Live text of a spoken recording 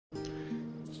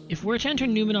If we're to enter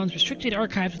Numenon's restricted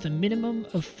archives with a minimum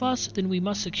of fuss, then we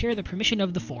must secure the permission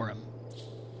of the Forum.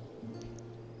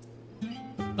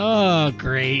 Oh,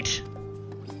 great.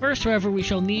 First, however, we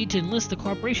shall need to enlist the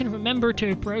cooperation of a member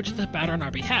to approach the matter on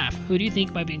our behalf. Who do you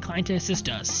think might be inclined to assist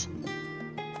us?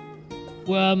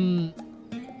 Well,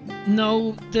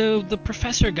 no, the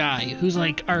professor guy, who's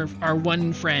like our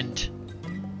one friend.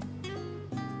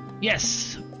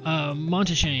 Yes,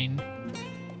 Monteshane.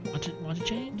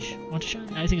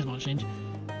 Monteshane? I think it's Monteshane.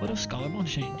 What of Scholar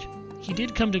Monteshane? He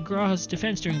did come to Graha's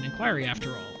defense during the inquiry, after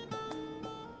all.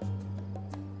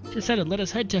 To settle, let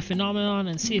us head to Phenomenon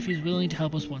and see if he's willing to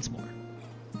help us once more.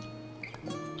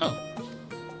 Oh.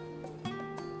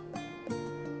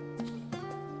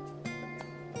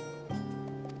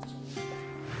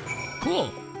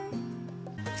 Cool.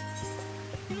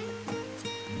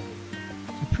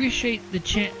 Appreciate the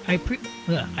chance.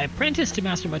 I apprenticed to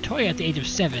Master Matoya at the age of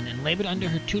 7 and labored under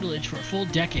her tutelage for a full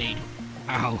decade.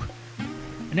 Wow.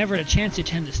 I never had a chance to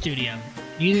attend the studio.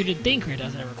 Neither did Thancred,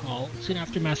 as I recall. Soon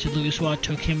after Master Louisoix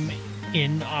took him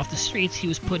in off the streets, he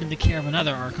was put in the care of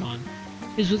another Archon.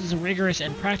 His was a rigorous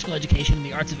and practical education in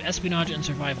the arts of espionage and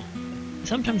survival. I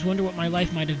sometimes wonder what my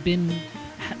life might have been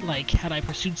like had I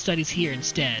pursued studies here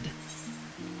instead.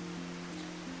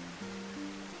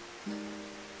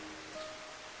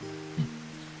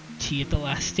 Tea at the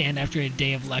last stand after a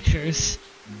day of lectures.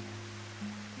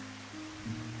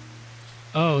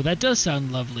 Oh, that does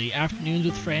sound lovely. Afternoons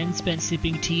with friends, spent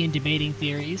sipping tea and debating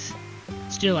theories.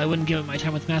 Still, I wouldn't give up my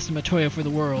time with Master Matoya for the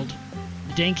world.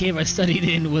 The dank cave I studied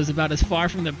in was about as far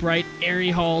from the bright, airy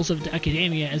halls of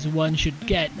academia as one should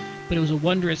get, but it was a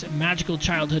wondrous, magical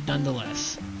childhood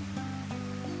nonetheless.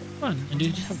 Fun, and do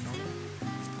you just have normal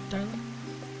dialogue?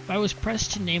 If I was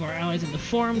pressed to name our allies in the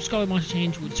Forum, Scholar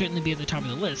Montechange would certainly be at the top of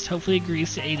the list. Hopefully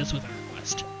agrees to aid us with our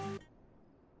request.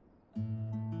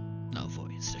 No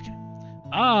voice, okay.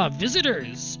 Ah,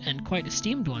 visitors! And quite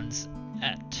esteemed ones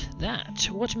at that.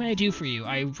 What may I do for you?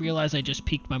 I realize I just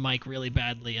peaked my mic really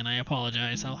badly, and I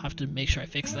apologize. I'll have to make sure I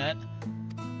fix that.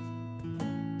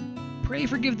 Pray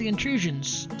forgive the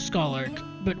intrusions, Scholark,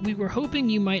 but we were hoping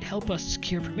you might help us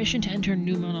secure permission to enter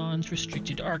Numenon's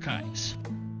restricted archives.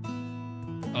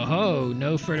 Oh-ho,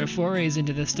 no further forays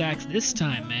into the stacks this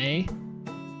time, eh?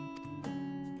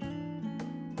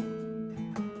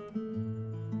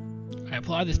 I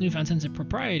applaud this newfound sense of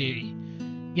propriety.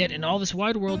 Yet in all this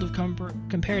wide world of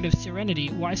comparative serenity,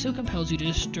 why so compels you to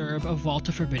disturb a vault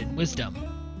of forbidden wisdom?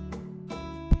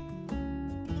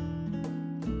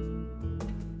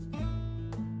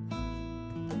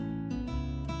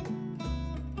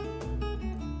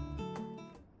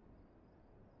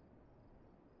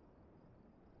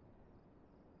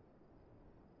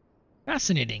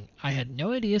 Fascinating. I had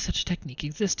no idea such a technique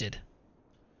existed.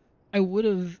 I would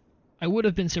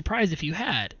have been surprised if you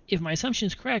had. If my assumption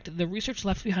is correct, the research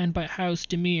left behind by House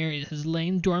Demir has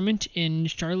lain dormant in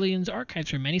Charlian's archives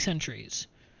for many centuries.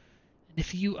 And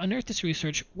if you unearth this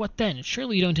research, what then?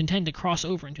 Surely you don't intend to cross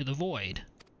over into the void.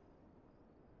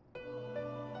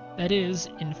 That is,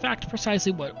 in fact,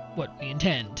 precisely what we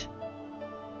intend.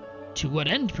 To what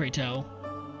end, pray tell?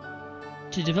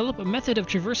 To develop a method of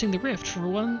traversing the rift, for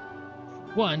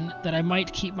one that I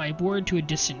might keep my word to a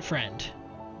distant friend.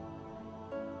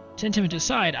 Sentiment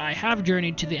aside, I have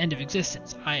journeyed to the end of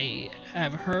existence. I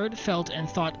have heard, felt, and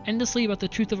thought endlessly about the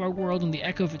truth of our world and the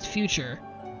echo of its future,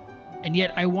 and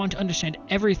yet I want to understand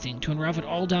everything, to unravel it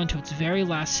all down to its very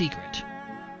last secret.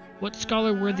 What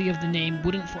scholar worthy of the name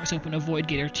wouldn't force open a void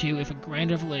gate or two if a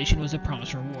grand revelation was a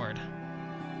promised reward?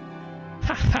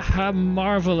 Ha ha ha,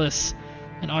 marvelous!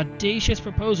 An audacious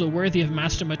proposal worthy of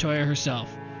Master Matoya herself.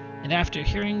 And after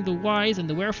hearing the whys and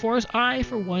the wherefores, I,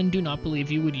 for one, do not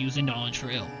believe you would use the knowledge for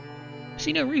ill. I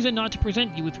see no reason not to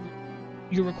present you with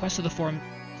your request to the forum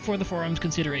for the forum's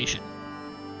consideration.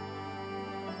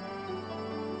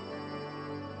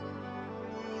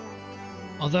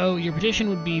 Although your petition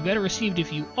would be better received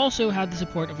if you also had the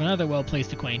support of another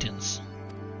well-placed acquaintance.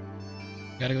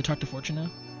 Gotta go talk to Fortune now?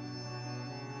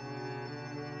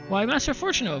 Why, Master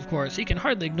Fortuno, of course. He can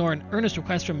hardly ignore an earnest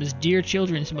request from his dear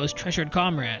children's most treasured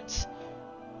comrades.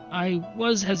 I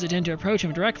was hesitant to approach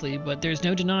him directly, but there's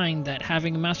no denying that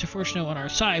having Master Fortuno on our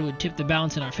side would tip the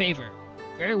balance in our favor.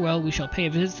 Very well, we shall pay a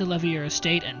visit to Levier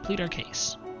Estate and plead our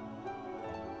case.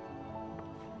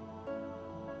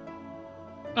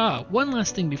 Ah, one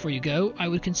last thing before you go. I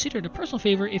would consider it a personal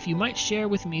favor if you might share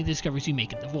with me the discoveries you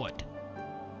make in the void.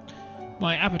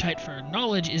 My appetite for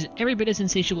knowledge is every bit as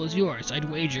insatiable as yours, I'd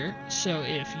wager, so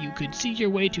if you could see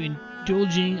your way to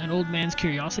indulging an old man's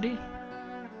curiosity?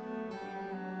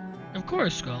 Of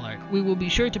course, Scholark. We will be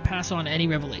sure to pass on any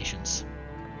revelations.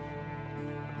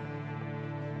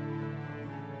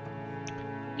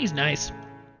 He's nice.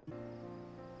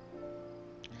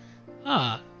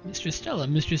 Ah, Mistress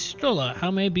Stola, how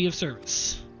may I be of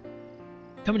service?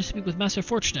 Coming to speak with Master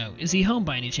Fortuno. Is he home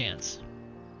by any chance?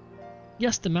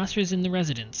 Yes, the master is in the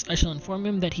residence. I shall inform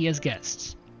him that he has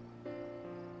guests.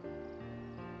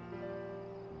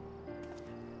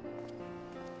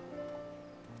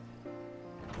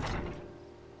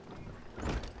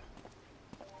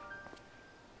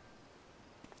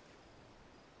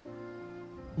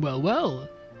 Well, well.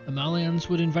 Amalians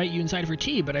would invite you inside for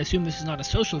tea, but I assume this is not a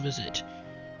social visit.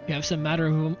 We have some matter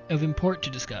of import to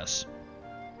discuss.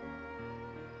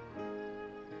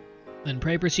 Then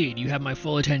pray proceed. You have my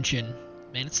full attention.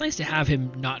 Man, it's nice to have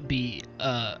him not be,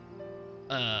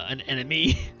 an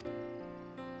enemy.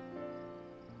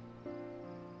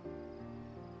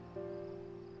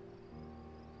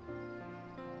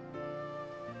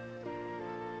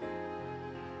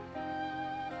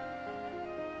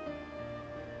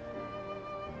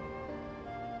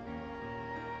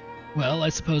 Well, I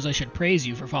suppose I should praise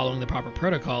you for following the proper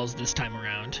protocols this time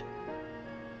around.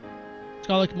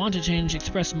 Scholar Montachange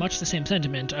expressed much the same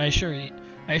sentiment. I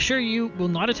assure you will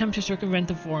not attempt to circumvent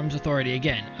the forum's authority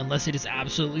again, unless it is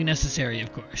absolutely necessary,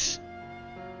 of course.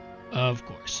 Of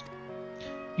course.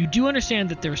 You do understand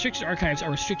that the restricted archives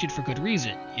are restricted for good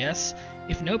reason, yes?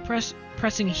 If no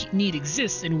pressing need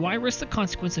exists, then why risk the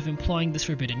consequence of employing this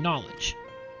forbidden knowledge?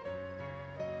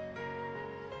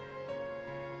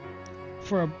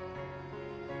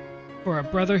 For a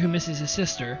brother who misses his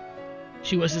sister,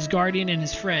 she was his guardian and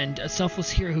his friend, a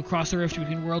selfless hero who crossed the rift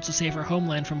between worlds to save her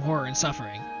homeland from horror and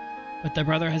suffering. But the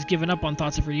brother has given up on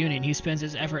thoughts of reunion. He spends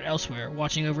his effort elsewhere,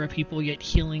 watching over a people yet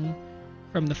healing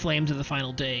from the flames of the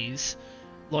final days,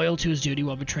 loyal to his duty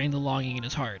while betraying the longing in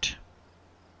his heart.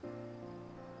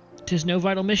 'Tis no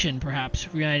vital mission,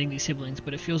 perhaps, reuniting these siblings,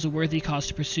 but it feels a worthy cause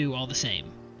to pursue all the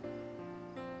same.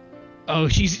 Oh,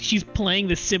 she's playing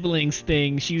the siblings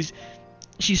thing.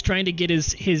 She's trying to get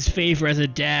his favor as a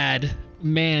dad.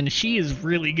 Man, she is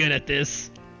really good at this.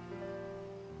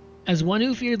 As one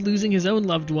who feared losing his own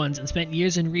loved ones and spent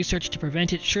years in research to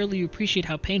prevent it, surely you appreciate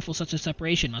how painful such a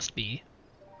separation must be.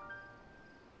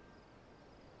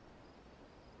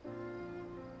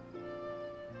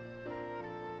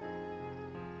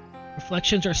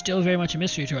 Reflections are still very much a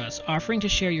mystery to us. Offering to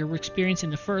share your experience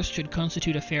in the first should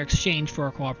constitute a fair exchange for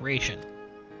our cooperation.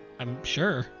 I'm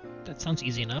sure. That sounds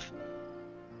easy enough.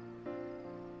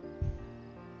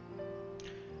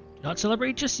 Do not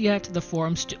celebrate just yet. The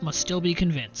forum must still be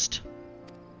convinced.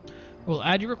 We'll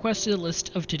add your request to the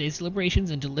list of today's deliberations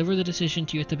and deliver the decision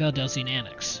to you at the Baldelsian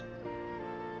Annex.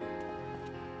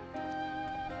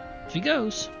 Off he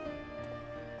goes.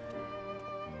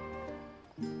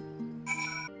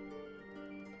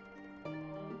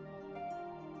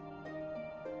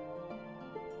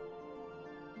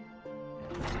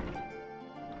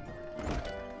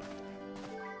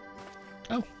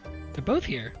 Oh, they're both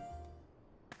here.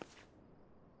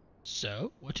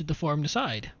 So, what did the forum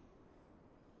decide?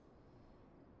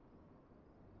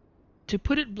 To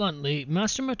put it bluntly,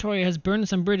 Master Matoya has burned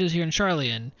some bridges here in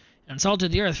Charlian, and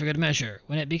salted the earth for good measure.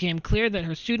 When it became clear that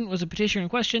her student was a petitioner in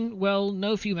question, well,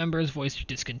 no few members voiced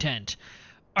discontent.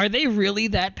 Are they really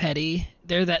that petty?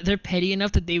 They're petty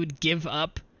enough that they would give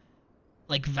up,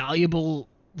 like, valuable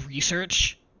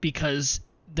research because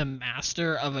the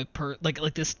master of a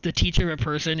the teacher of a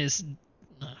person is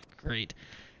great.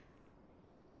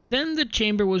 Then the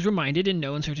chamber was reminded, in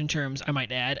no uncertain terms, I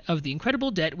might add, of the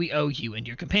incredible debt we owe you and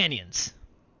your companions.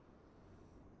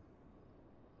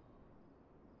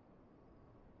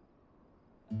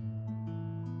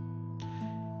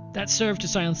 That served to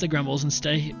silence the grumbles and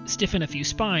stiffen a few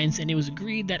spines, and it was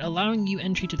agreed that allowing you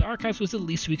entry to the archives was the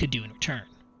least we could do in return.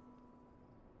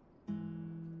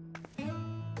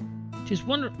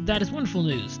 That is wonderful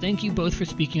news. Thank you both for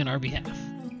speaking on our behalf.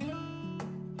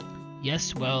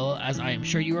 Yes, well, as I am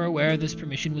sure you are aware, this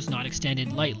permission was not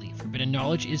extended lightly. Forbidden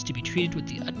knowledge is to be treated with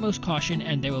the utmost caution,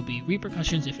 and there will be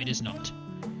repercussions if it is not.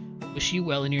 Wish you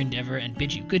well in your endeavor, and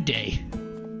bid you good day.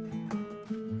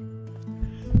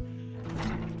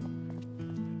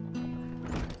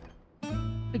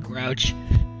 The grouch.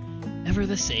 Ever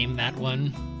the same, that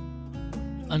one.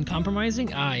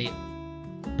 Uncompromising? Aye.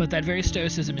 But that very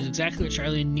stoicism is exactly what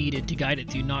Charlie needed to guide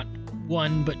it through not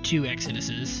one, but two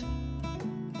exoduses.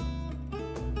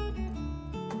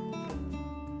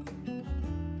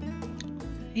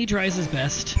 He tries his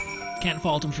best. Can't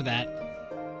fault him for that.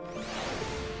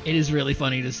 It is really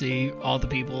funny to see all the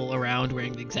people around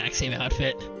wearing the exact same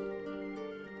outfit.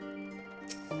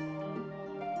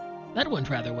 That went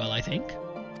rather well, I think.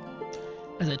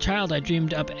 As a child, I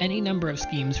dreamed up any number of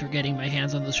schemes for getting my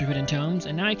hands on those forbidden tomes,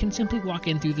 and now I can simply walk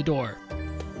in through the door.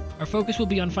 Our focus will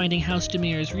be on finding House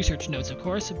Demir's research notes, of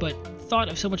course, but thought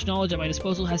of so much knowledge at my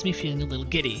disposal has me feeling a little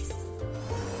giddy.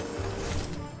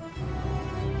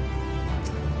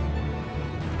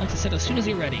 Like I said, as soon as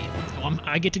you're ready. Oh,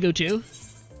 I get to go too?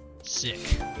 Sick.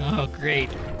 Oh,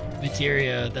 great.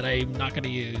 Materia that I'm not going to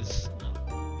use.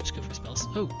 Just go for spells.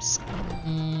 Oops.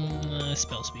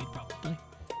 Spell speed, probably.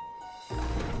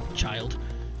 Child.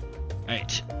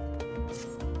 Right.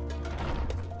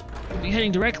 We'll be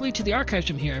heading directly to the archives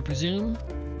from here, I presume.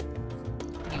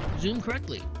 You presume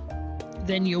correctly.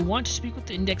 Then you'll want to speak with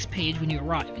the index page when you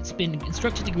arrive. It's been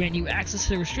instructed to grant you access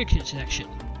to the restricted section.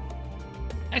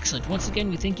 Excellent. Once again,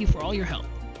 we thank you for all your help.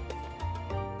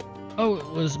 Oh, it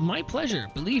was my pleasure.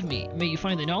 Believe me, may you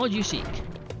find the knowledge you seek.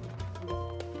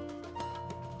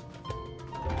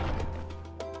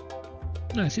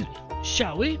 No, excuse me.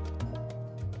 Shall we?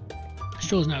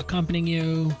 Stroll's now accompanying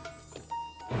you.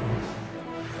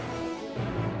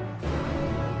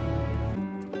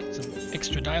 Some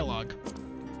extra dialogue.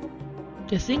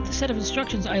 To think the set of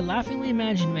instructions I laughingly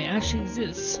imagine may actually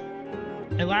exist.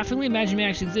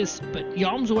 but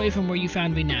yalms away from where you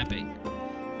found me napping.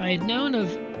 If I had known of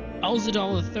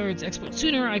Alzadal III's exploit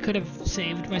sooner, I could have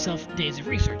saved myself days of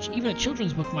research. Even a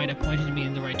children's book might have pointed me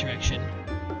in the right direction.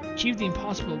 To achieve the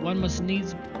impossible, one must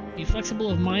needs be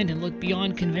flexible of mind and look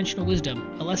beyond conventional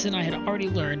wisdom, a lesson I had already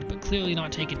learned, but clearly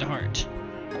not taken to heart.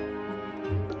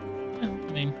 I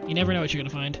mean, you never know what you're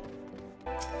gonna find.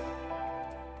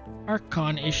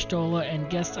 Archon Ishtola and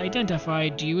guests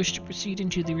identified. Do you wish to proceed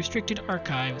into the restricted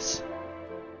archives?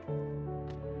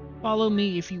 Follow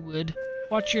me if you would.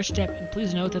 Watch your step and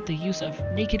please note that the use of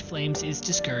naked flames is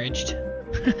discouraged.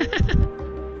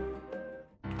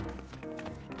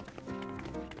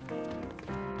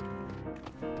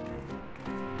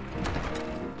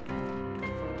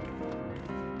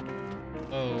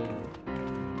 Oh.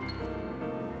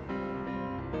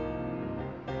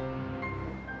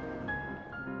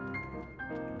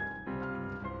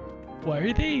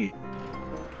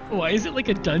 Why is it like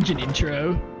a dungeon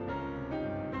intro?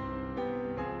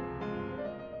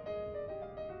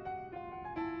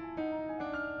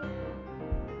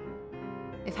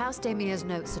 If House Demir's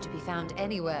notes are to be found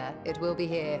anywhere, it will be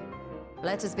here.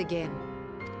 Let us begin.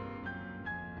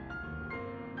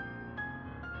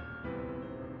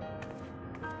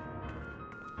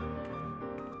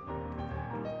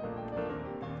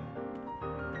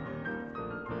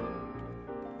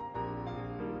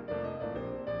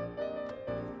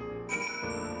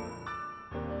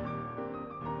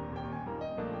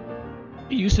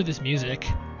 Use of this music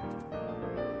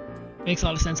makes a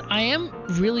lot of sense. I am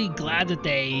really glad that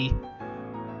they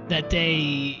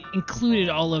included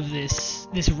all of this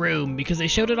room, because they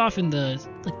showed it off in the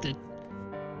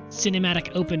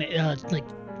cinematic open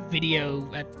video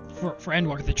for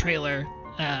Endwalker, the trailer,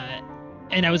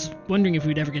 and I was wondering if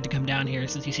we'd ever get to come down here,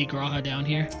 since you see Graha down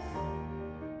here.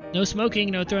 No smoking,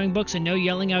 no throwing books, and no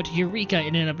yelling out Eureka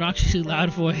in an obnoxiously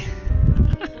loud voice.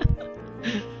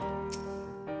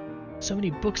 So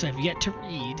many books I've yet to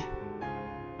read.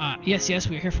 Yes,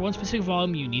 we're here for one specific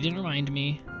volume. You needn't remind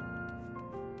me.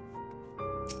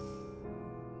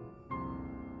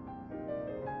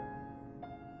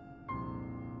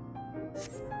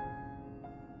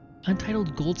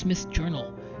 Untitled Goldsmith's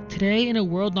Journal. Today, in a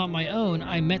world not my own,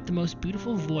 I met the most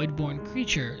beautiful void-born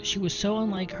creature. She was so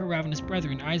unlike her ravenous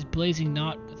brethren, eyes blazing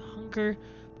not with hunger,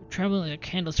 but trembling like a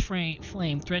candle's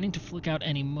flame, threatening to flick out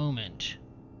any moment.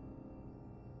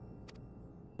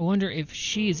 I wonder if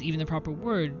she is even the proper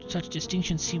word. Such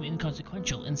distinctions seem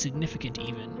inconsequential, insignificant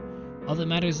even. All that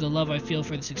matters is the love I feel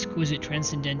for this exquisite,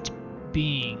 transcendent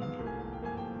being.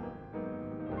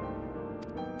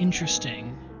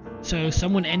 Interesting. So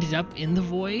someone ended up in the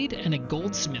void, and a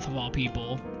goldsmith of all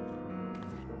people.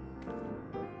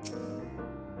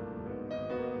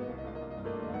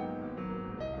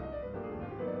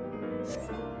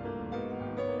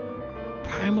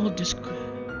 Primal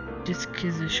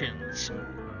disquisitions.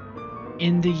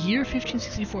 In the year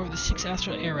 1564 of the Sixth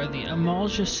Astral Era, the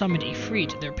Amalja summoned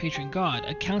Ifrit, their patron god.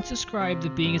 Accounts describe the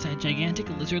being as a gigantic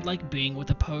lizard-like being with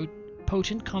a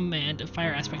potent command of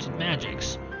fire-aspected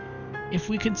magics. If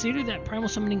we consider that primal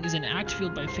summoning is an act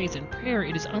fueled by faith and prayer,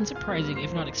 it is unsurprising,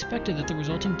 if not expected, that the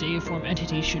resulting deiform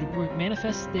entity should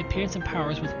manifest the appearance and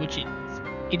powers with which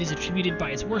it is attributed by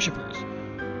its worshippers.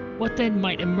 What then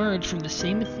might emerge from the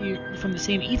same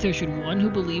ether should one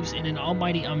who believes in an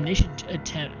almighty omniscience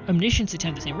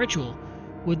attempt the same ritual?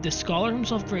 Would the scholar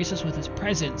himself grace us with his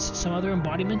presence, some other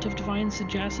embodiment of divine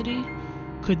sagacity?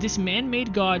 Could this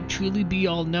man-made god truly be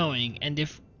all-knowing, and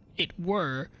if it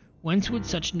were, whence would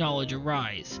such knowledge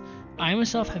arise? I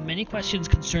myself have many questions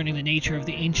concerning the nature of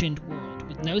the ancient world.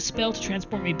 with no spell to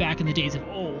transport me back in the days of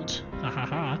old. Ha ha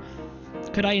ha.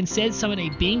 Could I instead summon a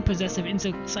being possessed of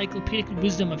encyclopedic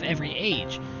wisdom of every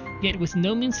age? Yet with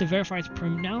no means to verify its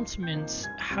pronouncements,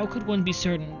 how could one be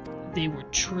certain they were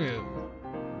true?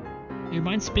 Your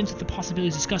mind spins with the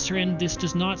possibilities discussed herein. This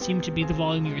does not seem to be the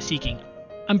volume you were seeking.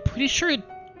 I'm pretty sure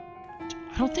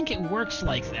I don't think it works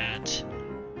like that.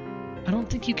 I don't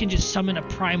think you can just summon a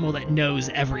primal that knows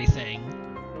everything.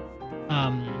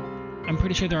 I'm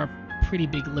pretty sure there are pretty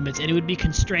big limits, and it would be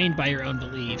constrained by your own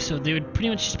beliefs, so there would pretty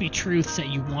much just be truths that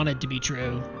you wanted to be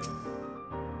true.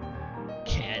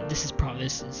 Okay, this is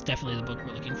definitely the book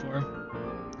we're looking for.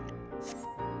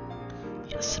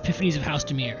 Yes, Epiphanies of House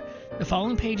Demir. The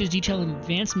following pages detail an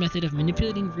advanced method of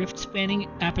manipulating rift-spanning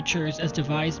apertures as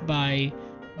devised by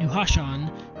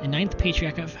Nuhashan, the 9th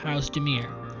Patriarch of House Demir.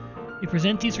 We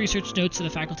present these research notes to the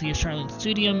faculty of Charlotte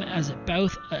Studium as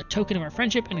both a token of our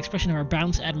friendship and expression of our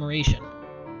boundless admiration.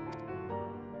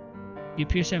 You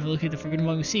appear to have located the forbidden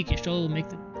one we seek. Your soul will make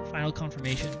the final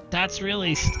confirmation. That's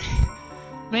really...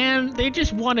 Man, they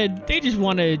just wanted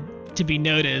to be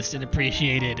noticed and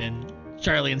appreciated, and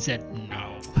Charlian said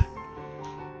no.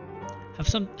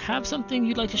 Have something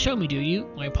you'd like to show me, do you?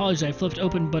 My apologies, I flipped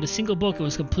open but a single book and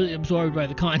was completely absorbed by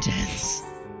the contents.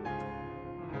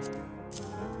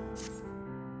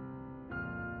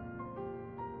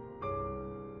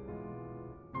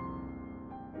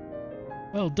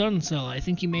 Well done, Scylla. I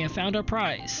think you may have found our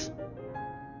prize.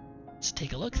 Let's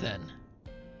take a look then.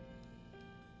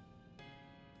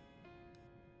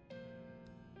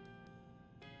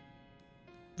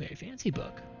 Very fancy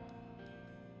book.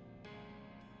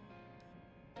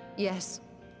 Yes,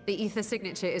 the ether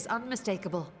signature is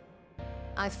unmistakable.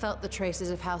 I've felt the traces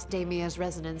of House Damir's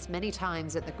resonance many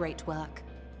times at the Great Work.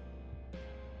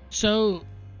 So,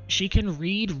 she can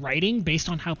read writing based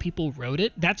on how people wrote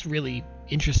it? That's really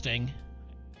interesting.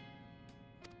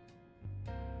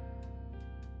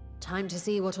 Time to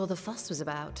see what all the fuss was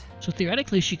about. So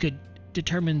theoretically, she could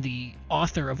determine the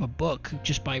author of a book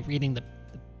just by reading the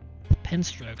pen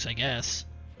strokes, I guess.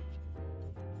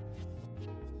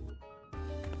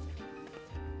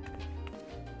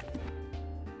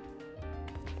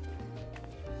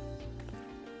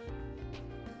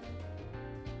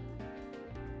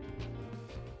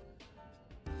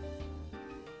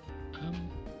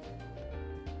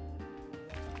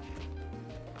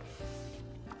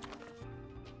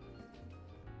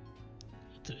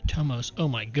 Tomos, oh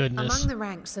my goodness. Among the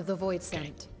ranks of the Void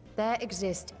Sent, there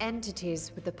exist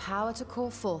entities with the power to call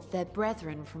forth their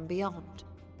brethren from beyond.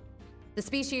 The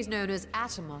species known as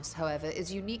Atomos, however,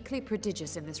 is uniquely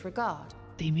prodigious in this regard.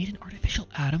 They made an artificial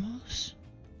Atomos?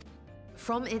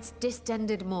 From its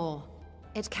distended maw,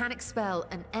 it can expel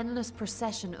an endless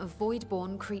procession of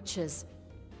void-born creatures.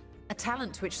 A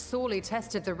talent which sorely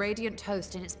tested the Radiant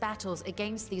Host in its battles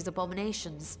against these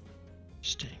abominations.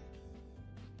 Interesting.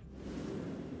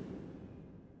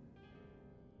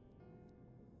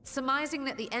 Surmising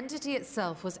that the entity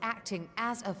itself was acting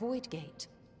as a void gate,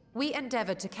 we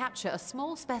endeavored to capture a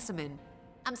small specimen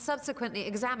and subsequently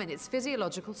examine its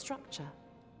physiological structure.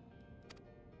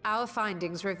 Our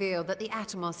findings revealed that the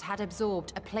Atomos had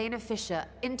absorbed a planar fissure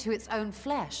into its own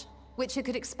flesh, which it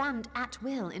could expand at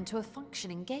will into a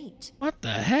functioning gate. What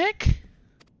the heck?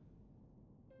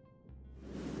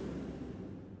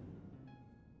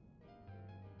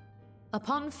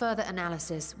 Upon further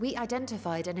analysis, we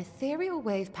identified an ethereal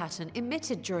wave pattern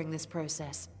emitted during this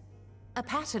process. A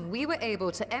pattern we were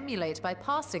able to emulate by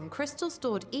passing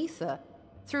crystal-stored ether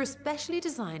through a specially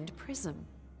designed prism.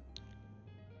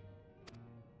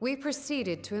 We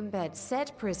proceeded to embed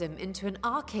said prism into an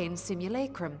arcane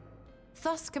simulacrum,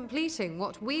 thus completing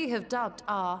what we have dubbed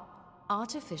our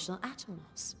artificial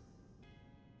Atomos.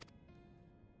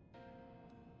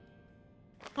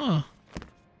 Huh.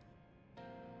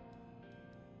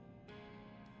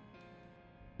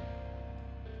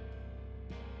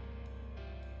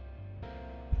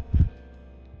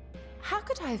 How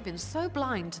could I have been so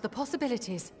blind to the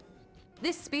possibilities?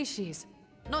 This species,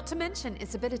 not to mention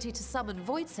its ability to summon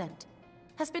Void Sent,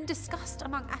 has been discussed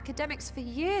among academics for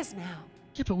years now.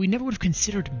 Yeah, but we never would have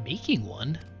considered making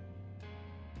one.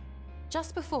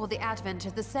 Just before the advent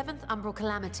of the 7th Umbral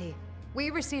Calamity, we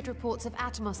received reports of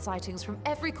Atomos sightings from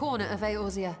every corner of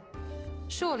Eorzea.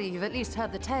 Surely you've at least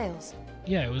heard the tales.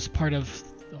 Yeah, it was part of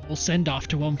the whole send-off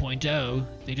to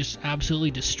 1.0. They just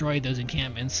absolutely destroyed those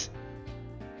encampments.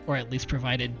 Or at least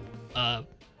provided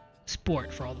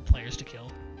sport for all the players to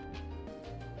kill.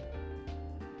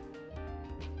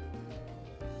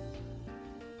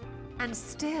 And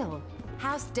still,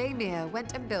 House Damir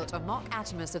went and built a mock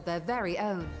Atomos of their very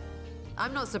own.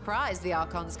 I'm not surprised the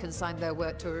Archons consigned their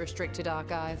work to a restricted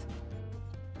archive.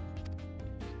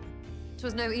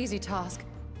 'Twas no easy task,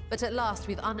 but at last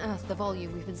we've unearthed the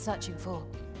volume we've been searching for.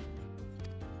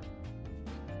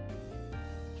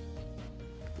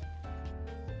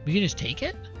 We can just take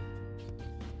it?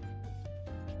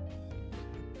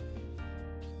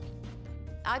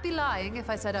 I'd be lying if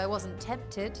I said I wasn't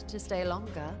tempted to stay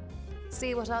longer.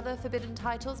 See what other forbidden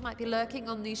titles might be lurking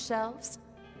on these shelves?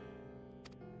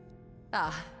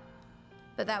 Ah,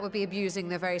 but that would be abusing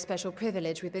the very special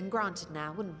privilege we've been granted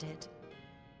now, wouldn't it?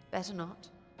 Better not.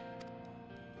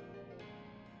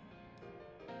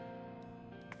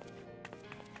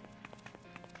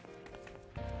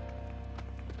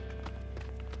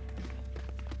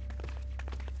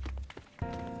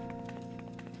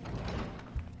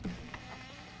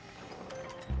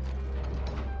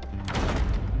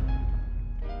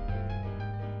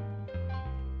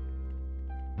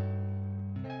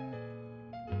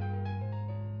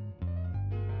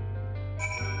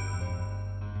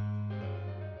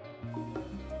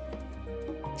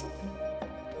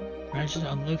 Congratulations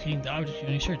on locating the object you're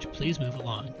doing search. Please move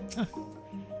along. Huh.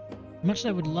 Much as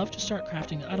I would love to start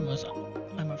crafting automos,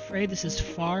 I'm afraid this is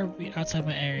far outside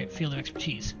my field of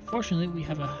expertise. Fortunately, we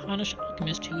have a Hanish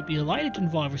alchemist who would be delighted to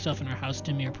involve herself in our House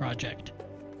Dimir project.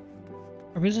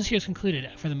 Our business here is concluded.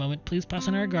 For the moment, please pass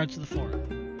on our regards to the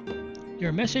forum.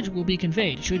 Your message will be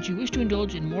conveyed. Should you wish to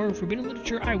indulge in more forbidden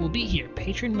literature, I will be here.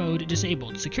 Patron mode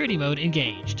disabled. Security mode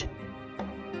engaged.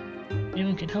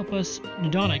 Anyone can help us?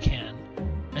 Nadana can.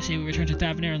 I say we return to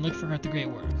Thavnair and look for her at the Great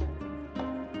Work.